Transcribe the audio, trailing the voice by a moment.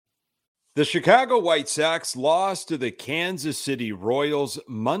The Chicago White Sox lost to the Kansas City Royals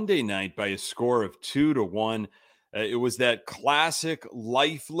Monday night by a score of 2-1. It was that classic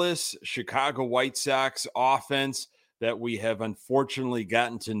lifeless Chicago White Sox offense that we have unfortunately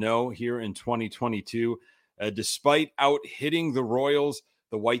gotten to know here in 2022. Despite out hitting the Royals,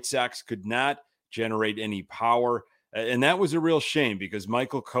 the White Sox could not generate any power. And that was a real shame because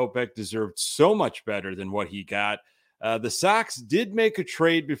Michael Kopech deserved so much better than what he got. The Sox did make a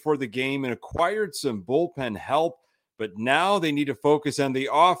trade before the game and acquired some bullpen help, but now they need to focus on the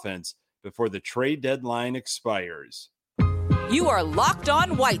offense before the trade deadline expires. You are Locked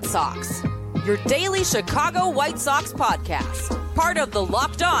On White Sox, your daily Chicago White Sox podcast, part of the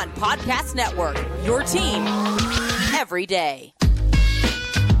Locked On Podcast Network, your team every day.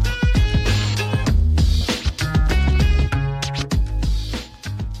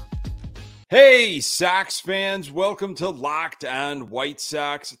 Hey, Sox fans, welcome to Locked On White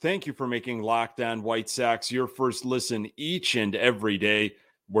Sox. Thank you for making Locked On White Sox your first listen each and every day.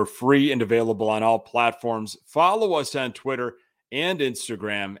 We're free and available on all platforms. Follow us on Twitter and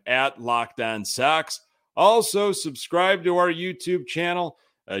Instagram at Locked On Sox. Also, subscribe to our YouTube channel.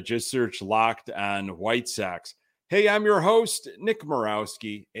 Just search Locked On White Sox. Hey, I'm your host, Nick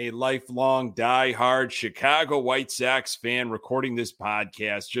Morawski, a lifelong die-hard Chicago White Sox fan recording this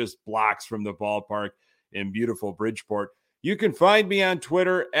podcast just blocks from the ballpark in beautiful Bridgeport. You can find me on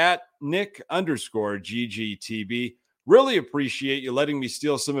Twitter at Nick_GGTB. Really appreciate you letting me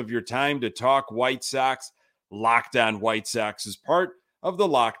steal some of your time to talk White Sox. Locked On White Sox is part of the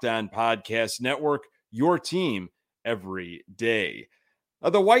Locked On Podcast Network, your team every day.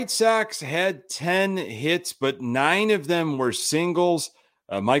 The White Sox had 10 hits, but 9 of them were singles.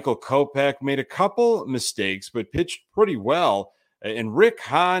 Michael Kopech made a couple mistakes, but pitched pretty well. And Rick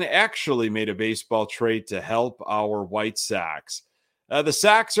Hahn actually made a baseball trade to help our White Sox. The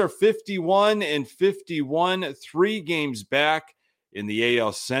Sox are 51-51, 3 games back in the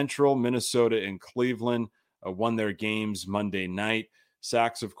AL Central. Minnesota and Cleveland won their games Monday night.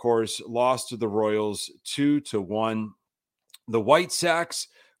 Sox, of course, lost to the Royals 2-1. The White Sox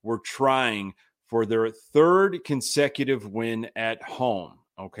were trying for their third consecutive win at home.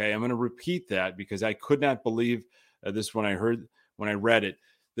 Okay, I'm going to repeat that because I could not believe this when I read it.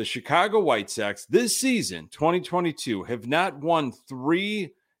 The Chicago White Sox this season, 2022, have not won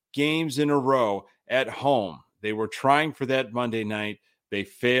 3 games in a row at home. They were trying for that Monday night. They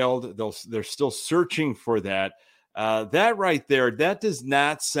failed. They're still searching for that. That right there, that does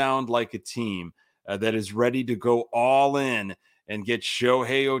not sound like a team that is ready to go all in and get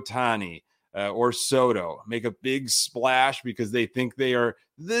Shohei Ohtani or Soto, make a big splash because they think they are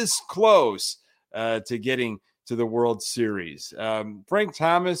this close to getting to the World Series. Frank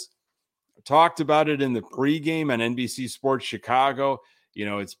Thomas talked about it in the pregame on NBC Sports Chicago. You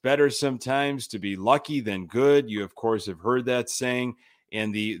know, it's better sometimes to be lucky than good. You, of course, have heard that saying.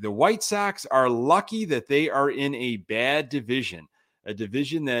 And the White Sox are lucky that they are in a bad division. A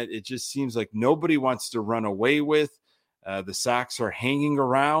division that it just seems like nobody wants to run away with. The Sox are hanging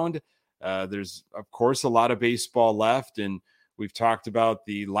around. There's, of course, a lot of baseball left, and we've talked about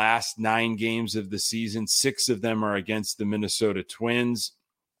the last 9 games of the season. 6 of them are against the Minnesota Twins.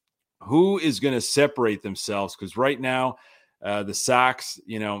 Who is going to separate themselves? Because right now, the Sox,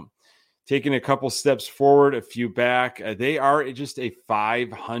 taking a couple steps forward, a few back, they are just a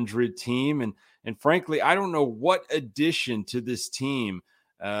 500 team, and frankly, I don't know what addition to this team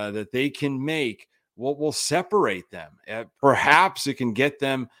that they can make will separate them. Perhaps it can get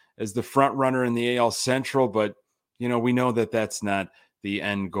them as the front runner in the AL Central, but we know that that's not the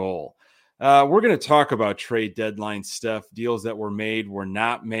end goal. We're going to talk about trade deadline stuff, deals that were made, were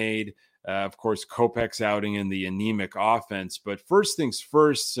not made. Of course, Kopech's outing in the anemic offense. But first things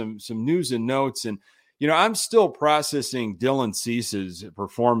first, some news and notes. And I'm still processing Dylan Cease's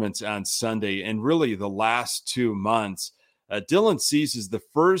performance on Sunday and really the last 2 months. Dylan Cease is the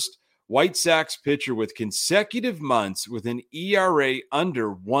first White Sox pitcher with consecutive months with an ERA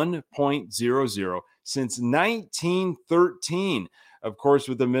under 1.00 since 1913. Of course,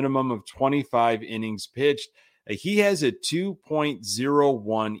 with a minimum of 25 innings pitched. He has a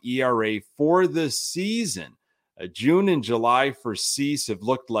 2.01 ERA for the season. June and July for Cease have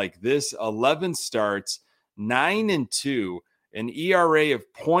looked like this: 11 starts, 9-2, an ERA of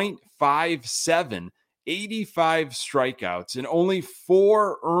 0.57, 85 strikeouts, and only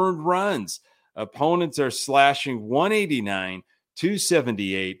 4 earned runs. Opponents are slashing 189,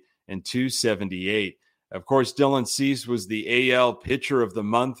 278, and 278. Of course, Dylan Cease was the AL Pitcher of the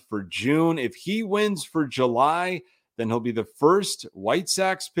Month for June. If he wins for July, then he'll be the first White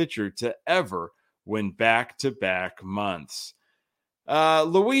Sox pitcher to ever win back-to-back months.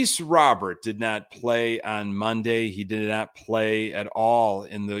 Luis Robert did not play on Monday. He did not play at all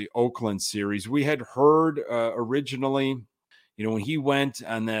in the Oakland series. We had heard originally, when he went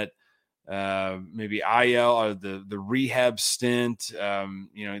on that maybe IL or the rehab stint,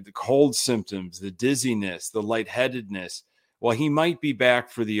 the cold symptoms, the dizziness, the lightheadedness. Well, he might be back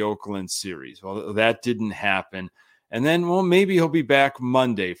for the Oakland series. Well, that didn't happen. And then, maybe he'll be back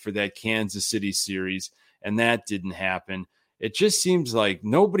Monday for that Kansas City series. And that didn't happen. It just seems like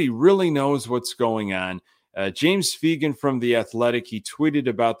nobody really knows what's going on. James Fegan from The Athletic, he tweeted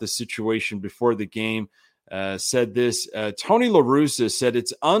about the situation before the game, said this. Tony La Russa said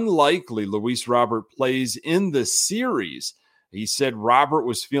it's unlikely Luis Robert plays in the series. He said Robert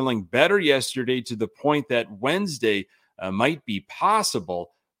was feeling better yesterday to the point that Wednesday might be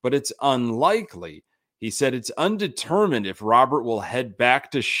possible, but it's unlikely. He said it's undetermined if Robert will head back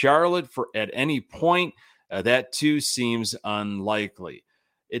to Charlotte at any point. That too seems unlikely.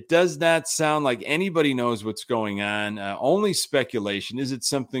 It does not sound like anybody knows what's going on. Only speculation. Is it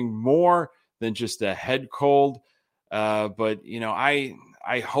something more than just a head cold? But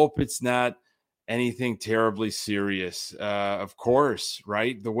I hope it's not anything terribly serious. Of course,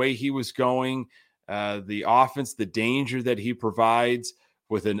 right? The way he was going, the offense, the danger that he provides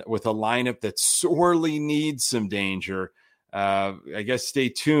with a lineup that sorely needs some danger. I guess stay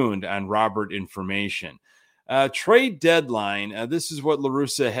tuned on Robert information. Trade deadline. This is what La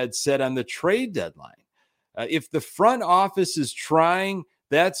Russa had said on the trade deadline. If the front office is trying,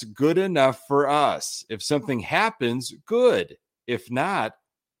 that's good enough for us. If something happens, good. If not,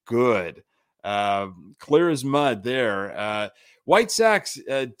 good. Clear as mud there. White Sox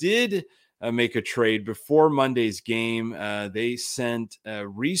did make a trade before Monday's game. They sent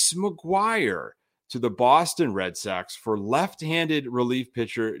Reese McGuire to the Boston Red Sox for left-handed relief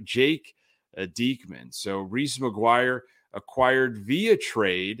pitcher Jake Diekman. So Reese McGuire acquired via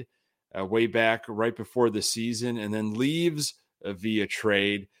trade way back right before the season and then leaves via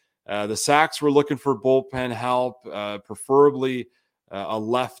trade. The Sox were looking for bullpen help, preferably a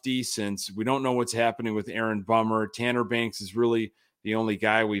lefty, since we don't know what's happening with Aaron Bummer. Tanner Banks is really the only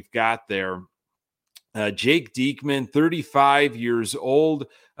guy we've got there. Jake Diekman, 35 years old,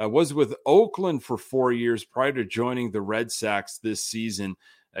 was with Oakland for 4 years prior to joining the Red Sox this season.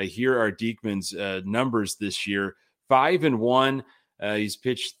 Here are Diekman's numbers this year. 5-1. He's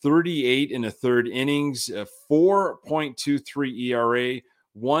pitched 38 in a third innings, 4.23 ERA,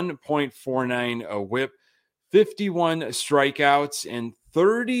 1.49 whip, 51 strikeouts, and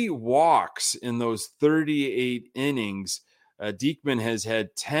 30 walks in those 38 innings. Diekman has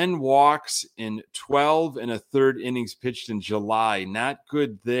had 10 walks in 12 and a third innings pitched in July. Not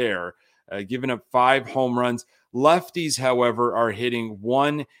good there. Giving up 5 home runs. Lefties, however, are hitting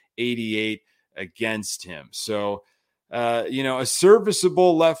 188 against him. So, a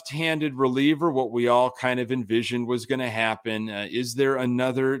serviceable left-handed reliever, what we all kind of envisioned was going to happen. Is there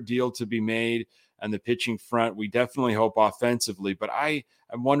another deal to be made on the pitching front? We definitely hope offensively, but I'm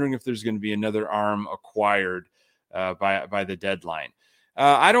wondering if there's going to be another arm acquired by the deadline.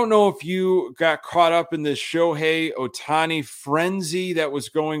 I don't know if you got caught up in this Shohei Ohtani frenzy that was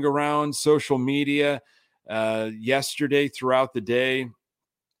going around social media yesterday throughout the day.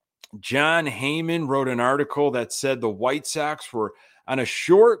 John Heyman wrote an article that said the White Sox were on a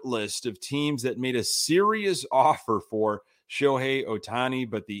short list of teams that made a serious offer for Shohei Ohtani,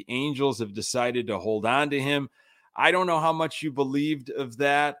 but the Angels have decided to hold on to him. I don't know how much you believed of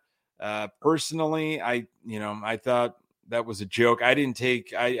that. Personally, I thought that was a joke. I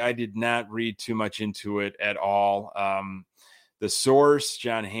did not read too much into it at all. The source,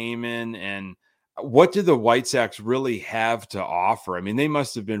 John Heyman, and what do the White Sox really have to offer? I mean, they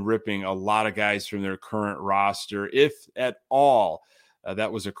must have been ripping a lot of guys from their current roster, if at all.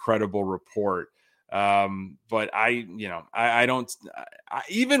 That was a credible report. But I don't,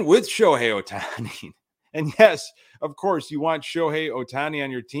 even with Shohei Ohtani, and yes, of course, you want Shohei Ohtani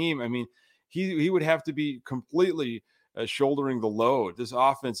on your team. I mean, he would have to be completely shouldering the load. This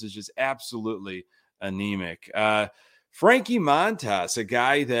offense is just absolutely anemic. Frankie Montas, a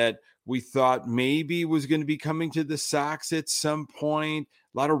guy that we thought maybe was going to be coming to the Sox at some point.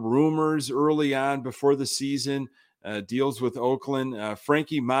 A lot of rumors early on before the season, deals with Oakland.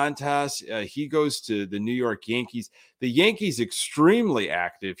 Frankie Montas, he goes to the New York Yankees. The Yankees extremely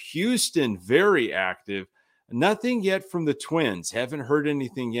active. Houston, very active. Nothing yet from the Twins. Haven't heard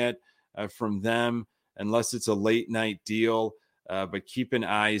anything yet from them unless it's a late night deal, but keeping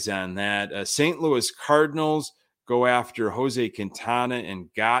eyes on that. St. Louis Cardinals go after Jose Quintana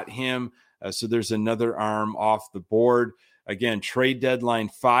and got him. So there's another arm off the board. Again, trade deadline,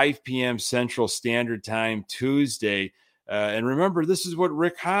 5 p.m. Central Standard Time, Tuesday. And remember, this is what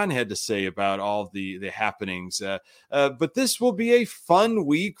Rick Hahn had to say about all the happenings. But this will be a fun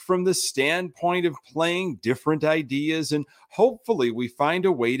week from the standpoint of playing different ideas, and hopefully we find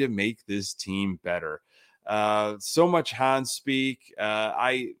a way to make this team better. So much Hahn speak.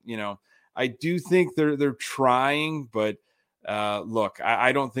 I do think they're trying, but look,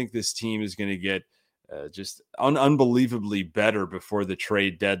 I don't think this team is going to get just unbelievably better before the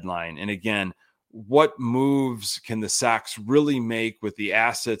trade deadline. And again, what moves can the Sox really make with the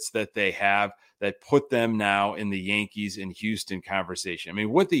assets that they have that put them now in the Yankees and Houston conversation? I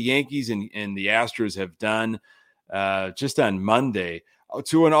mean, what the Yankees and the Astros have done just on Monday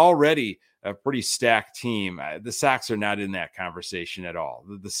to an already pretty stacked team, the Sox are not in that conversation at all.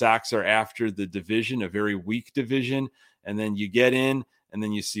 The Sox are after the division, a very weak division, and then you get in, and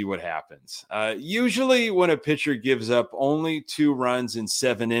then you see what happens. Usually when a pitcher gives up only 2 runs in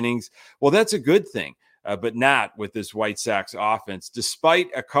 7 innings, well, that's a good thing, but not with this White Sox offense. Despite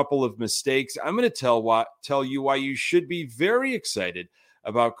a couple of mistakes, I'm going to tell you why you should be very excited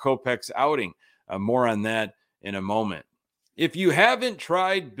about Kopech's outing. More on that in a moment. If you haven't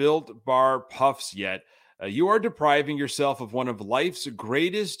tried Built Bar Puffs yet, you are depriving yourself of one of life's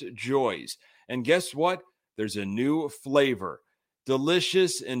greatest joys. And guess what? There's a new flavor.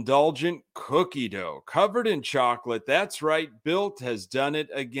 Delicious, indulgent cookie dough covered in chocolate. That's right, Built has done it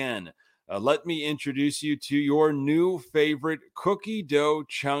again. Let me introduce you to your new favorite cookie dough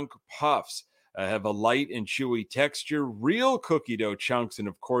chunk puffs. Have a light and chewy texture, real cookie dough chunks, and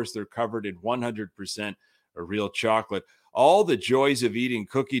of course, they're covered in 100% real chocolate. All the joys of eating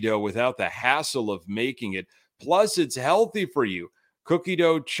cookie dough without the hassle of making it. Plus, it's healthy for you. Cookie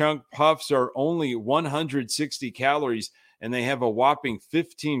dough chunk puffs are only 160 calories, and they have a whopping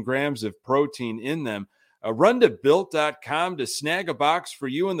 15 grams of protein in them. Run to Built.com to snag a box for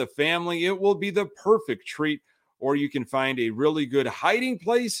you and the family. It will be the perfect treat, or you can find a really good hiding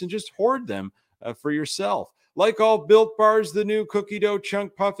place and just hoard them for yourself. Like all Built bars, the new cookie dough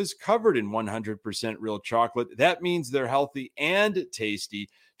chunk puff is covered in 100% real chocolate. That means they're healthy and tasty.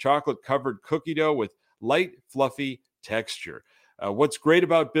 Chocolate-covered cookie dough with light, fluffy texture. What's great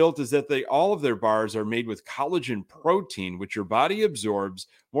about Built is that all of their bars are made with collagen protein, which your body absorbs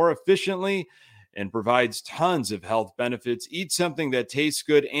more efficiently and provides tons of health benefits. Eat something that tastes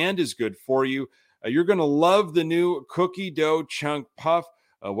good and is good for you. You're going to love the new cookie dough chunk puff,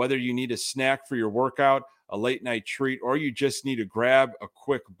 whether you need a snack for your workout, a late night treat, or you just need to grab a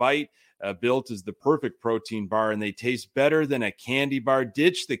quick bite. Built is the perfect protein bar, and they taste better than a candy bar.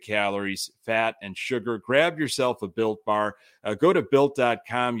 Ditch the calories, fat, and sugar. Grab yourself a Built bar. Go to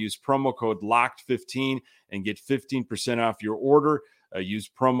Built.com, use promo code LOCKED15 and get 15% off your order. Use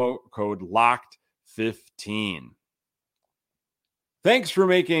promo code LOCKED15. Thanks for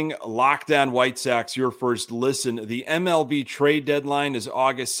making Locked On White Sox your first listen. The MLB trade deadline is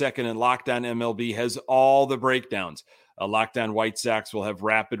August 2nd, and Locked On MLB has all the breakdowns. Locked On White Sox will have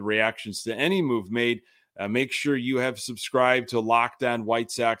rapid reactions to any move made. Make sure you have subscribed to Locked On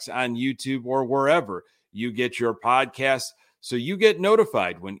White Sox on YouTube or wherever you get your podcasts so you get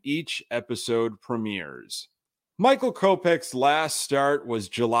notified when each episode premieres. Michael Kopech's last start was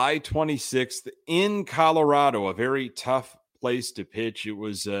July 26th in Colorado, a very tough place to pitch. It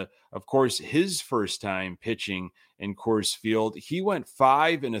was, of course, his first time pitching in Coors Field. He went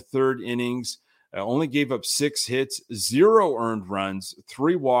 5 1/3 innings, only gave up 6 hits, 0 earned runs,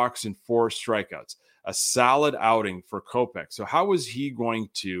 3 walks, and 4 strikeouts. A solid outing for Kopech. So how was he going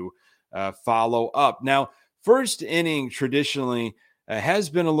to follow up? Now, first inning traditionally has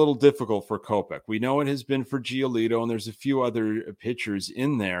been a little difficult for Kopech. We know it has been for Giolito, and there's a few other pitchers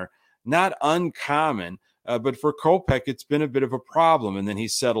in there. Not uncommon, but for Kopech, it's been a bit of a problem, and then he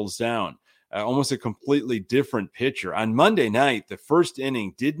settles down. Almost a completely different pitcher. On Monday night, the first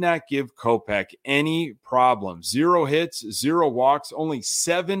inning did not give Kopech any problem. 0 hits, 0 walks, only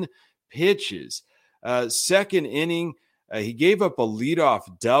 7 pitches. Second inning, he gave up a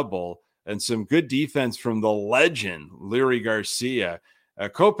leadoff double and some good defense from the legend, Leury Garcia.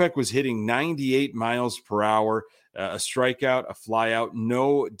 Kopech was hitting 98 miles per hour, a strikeout, a flyout,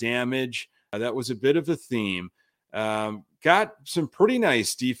 no damage. That was a bit of a theme. Got some pretty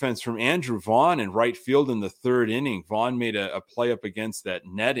nice defense from Andrew Vaughn in right field in the 3rd inning. Vaughn made a play up against that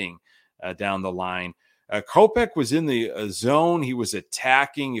netting down the line. Kopech was in the zone. He was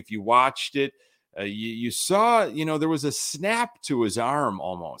attacking. If you watched it, you saw, there was a snap to his arm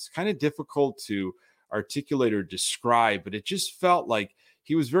almost. Kind of difficult to articulate or describe, but it just felt like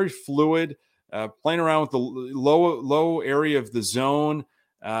he was very fluid, playing around with the low area of the zone,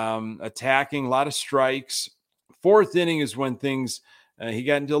 attacking, a lot of strikes. 4th inning is when things he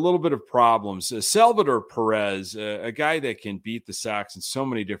got into a little bit of problems. Salvador Perez, a guy that can beat the Sox in so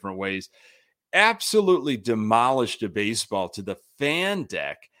many different ways, absolutely demolished a baseball to the fan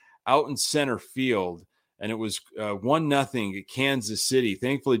deck out in center field. And it was 1-0 at Kansas City.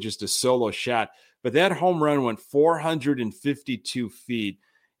 Thankfully, just a solo shot. But that home run went 452 feet.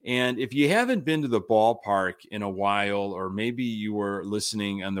 And if you haven't been to the ballpark in a while, or maybe you were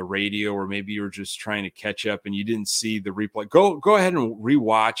listening on the radio, or maybe you were just trying to catch up and you didn't see the replay, go ahead and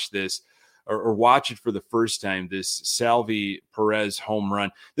rewatch this or watch it for the first time, this Salvi Perez home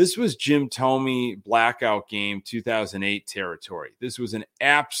run. This was Jim Thome blackout game 2008 territory. This was an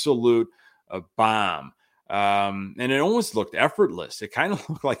absolute bomb. And it almost looked effortless. It kind of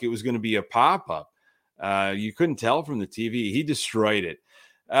looked like it was going to be a pop-up. You couldn't tell from the TV. He destroyed it.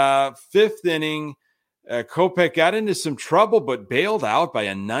 Fifth inning, Kopech got into some trouble, but bailed out by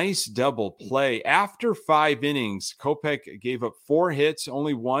a nice double play. After 5 innings, Kopech gave up 4 hits,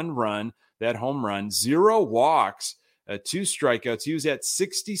 only 1 run, that home run, 0 walks, 2 strikeouts. He was at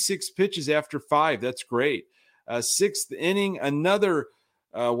 66 pitches after 5. That's great. 6th inning, another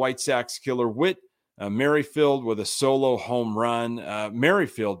White Sox killer, Whit Merrifield with a solo home run.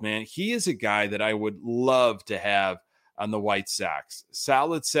 Merrifield, man, he is a guy that I would love to have on the White Sox.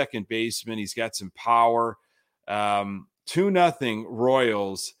 Solid second baseman. He's got some power. 2-0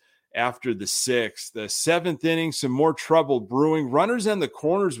 Royals after the 6th. The 7th inning, some more trouble brewing. Runners on the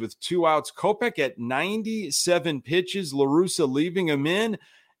corners with 2 outs. Kopech at 97 pitches. La Russa leaving him in,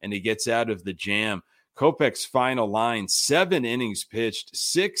 and he gets out of the jam. Kopech's final line, 7 innings pitched,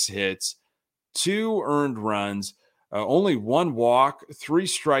 6 hits, 2 earned runs, only 1 walk, 3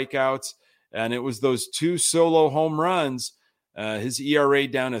 strikeouts. And it was those 2 solo home runs. His ERA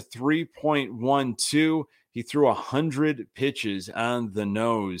down to 3.12. He threw 100 pitches on the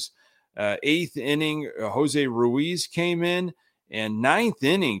nose. 8th inning, Jose Ruiz came in. And 9th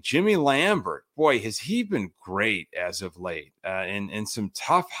inning, Jimmy Lambert. Boy, has he been great as of late in some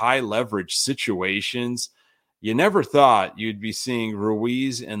tough, high leverage situations. You never thought you'd be seeing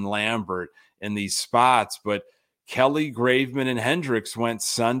Ruiz and Lambert in these spots. But Kelly, Graveman, and Hendricks went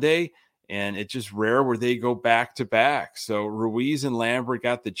Sunday. And it's just rare where they go back to back. So Ruiz and Lambert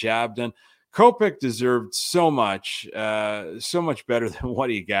got the job done. Kopech deserved so much better than what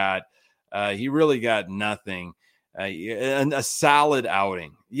he got. He really got nothing. And a solid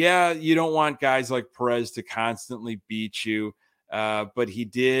outing. Yeah, you don't want guys like Perez to constantly beat you, but he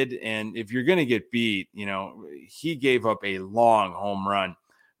did. And if you're going to get beat, he gave up a long home run.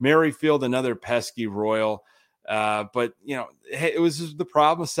 Merrifield, another pesky Royal. But it was the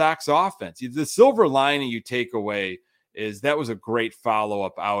problem with Sox offense. The silver lining you take away is that was a great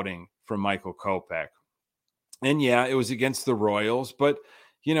follow-up outing from Michael Kopech. And yeah, it was against the Royals, but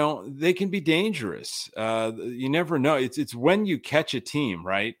they can be dangerous. You never know. It's when you catch a team,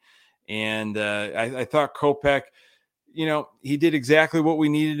 right? And I thought Kopech, he did exactly what we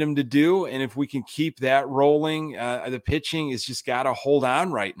needed him to do. And if we can keep that rolling, the pitching is just got to hold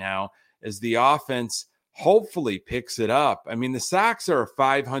on right now as the offense hopefully picks it up. I mean, the Sox are a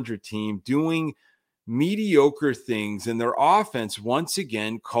 500 team doing mediocre things, and their offense once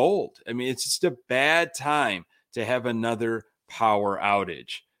again cold. I mean, it's just a bad time to have another power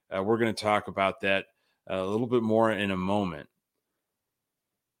outage. We're going to talk about that a little bit more in a moment.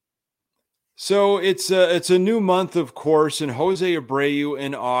 So it's a new month, of course, and Jose Abreu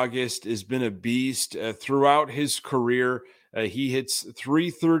in August has been a beast throughout his career. He hits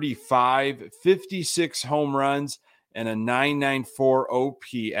 .335, 56 home runs, and a .994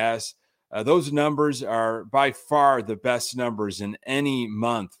 OPS. Those numbers are by far the best numbers in any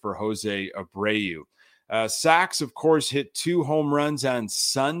month for Jose Abreu. Sox, of course, hit 2 home runs on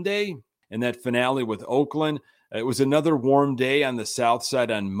Sunday in that finale with Oakland. It was another warm day on the south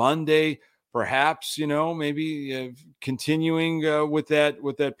side on Monday. Perhaps, maybe continuing with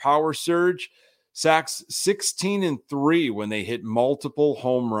that power surge. Sox 16-3 when they hit multiple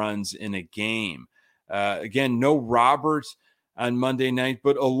home runs in a game. Again, no Roberts on Monday night,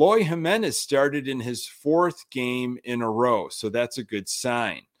 but Eloy Jimenez started in his 4th game in a row, so that's a good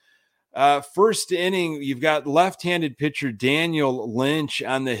sign. First inning, you've got left-handed pitcher Daniel Lynch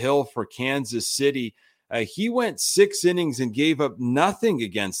on the hill for Kansas City. He went 6 innings and gave up nothing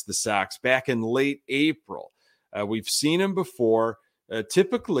against the Sox back in late April. We've seen him before.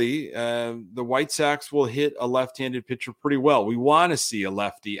 Typically, the White Sox will hit a left-handed pitcher pretty well. We want to see a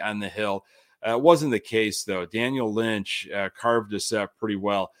lefty on the hill. It wasn't the case, though. Daniel Lynch carved us up pretty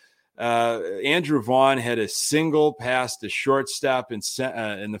well. Andrew Vaughn had a single pass to shortstop in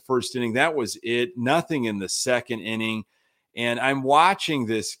the first inning. That was it. Nothing in the second inning. And I'm watching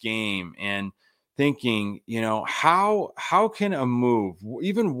this game and thinking, how can a move,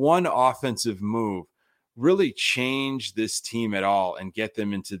 even one offensive move, really change this team at all and get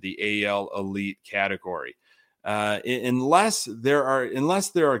them into the AL elite category? Unless there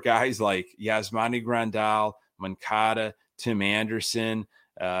are guys like Yasmani Grandal, Moncada, Tim Anderson,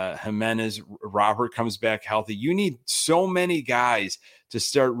 Jimenez, Robert comes back healthy. You need so many guys to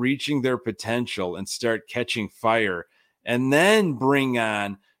start reaching their potential and start catching fire, and then bring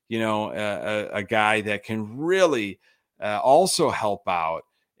on, a guy that can really also help out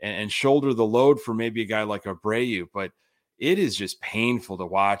and shoulder the load for maybe a guy like Abreu. But it is just painful to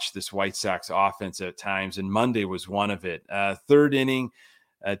watch this White Sox offense at times, and Monday was one of it. Third inning,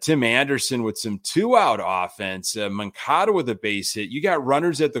 Tim Anderson with some 2-out offense, Moncada with a base hit. You got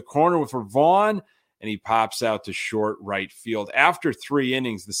runners at the corner for Vaughn, and he pops out to short right field. After 3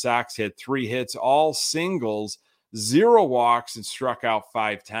 innings, the Sox had 3 hits, all singles, 0 walks, and struck out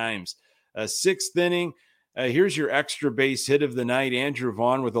 5 times. Sixth inning, here's your extra base hit of the night, Andrew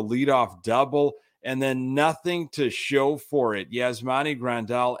Vaughn with a leadoff double, and then nothing to show for it. Yasmani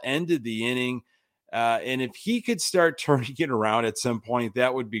Grandal ended the inning. And if he could start turning it around at some point,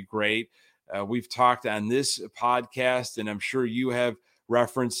 that would be great. We've talked on this podcast, and I'm sure you have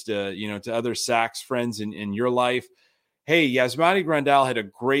referenced, to other Sox friends in your life. Hey, Yasmani Grandal had a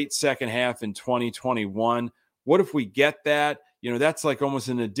great second half in 2021. What if we get that? That's like almost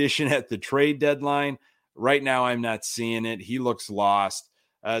an addition at the trade deadline. Right now, I'm not seeing it. He looks lost.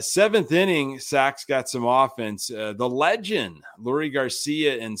 Seventh inning, Sox got some offense. The legend, Leury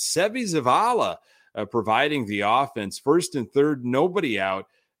Garcia and Seby Zavala providing the offense. First and third, nobody out.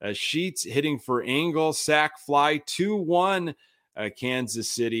 Sheets hitting for Engel, sac fly, 2-1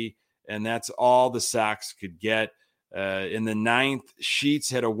 Kansas City, and that's all the Sox could get. In the ninth, Sheets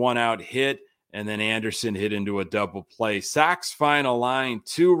had a 1-out hit, and then Anderson hit into a double play. Sox final line,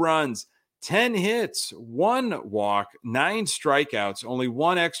 2 runs, 10 hits, 1 walk, 9 strikeouts, only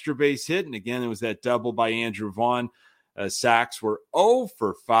 1 extra base hit, and again, it was that double by Andrew Vaughn. Sox were 0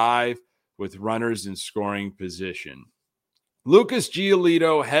 for 5 with runners in scoring position. Lucas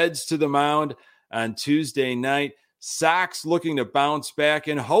Giolito heads to the mound on Tuesday night. Sox looking to bounce back,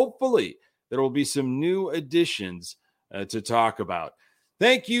 and hopefully there will be some new additions to talk about.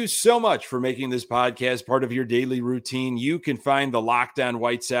 Thank you so much for making this podcast part of your daily routine. You can find the Locked On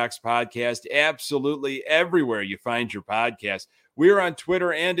White Sox podcast absolutely everywhere you find your podcast. We're on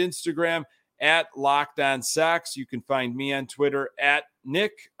Twitter and Instagram at Locked On Sox. You can find me on Twitter at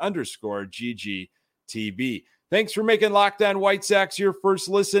Nick_GGTB. Thanks for making Locked On White Sox your first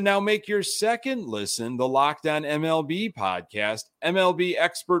listen. Now make your second listen the Locked On MLB podcast. MLB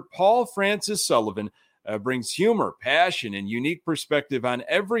expert Paul Francis Sullivan brings humor, passion, and unique perspective on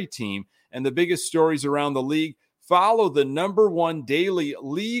every team and the biggest stories around the league. Follow the #1 daily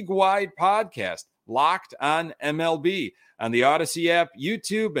league-wide podcast, Locked On MLB, on the Odyssey app,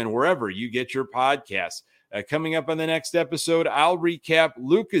 YouTube, and wherever you get your podcasts. Coming up on the next episode, I'll recap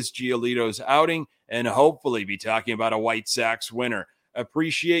Lucas Giolito's outing and hopefully be talking about a White Sox winner.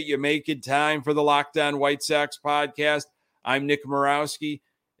 Appreciate you making time for the Locked On White Sox podcast. I'm Nick Morawski.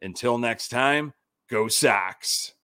 Until next time, go Sox.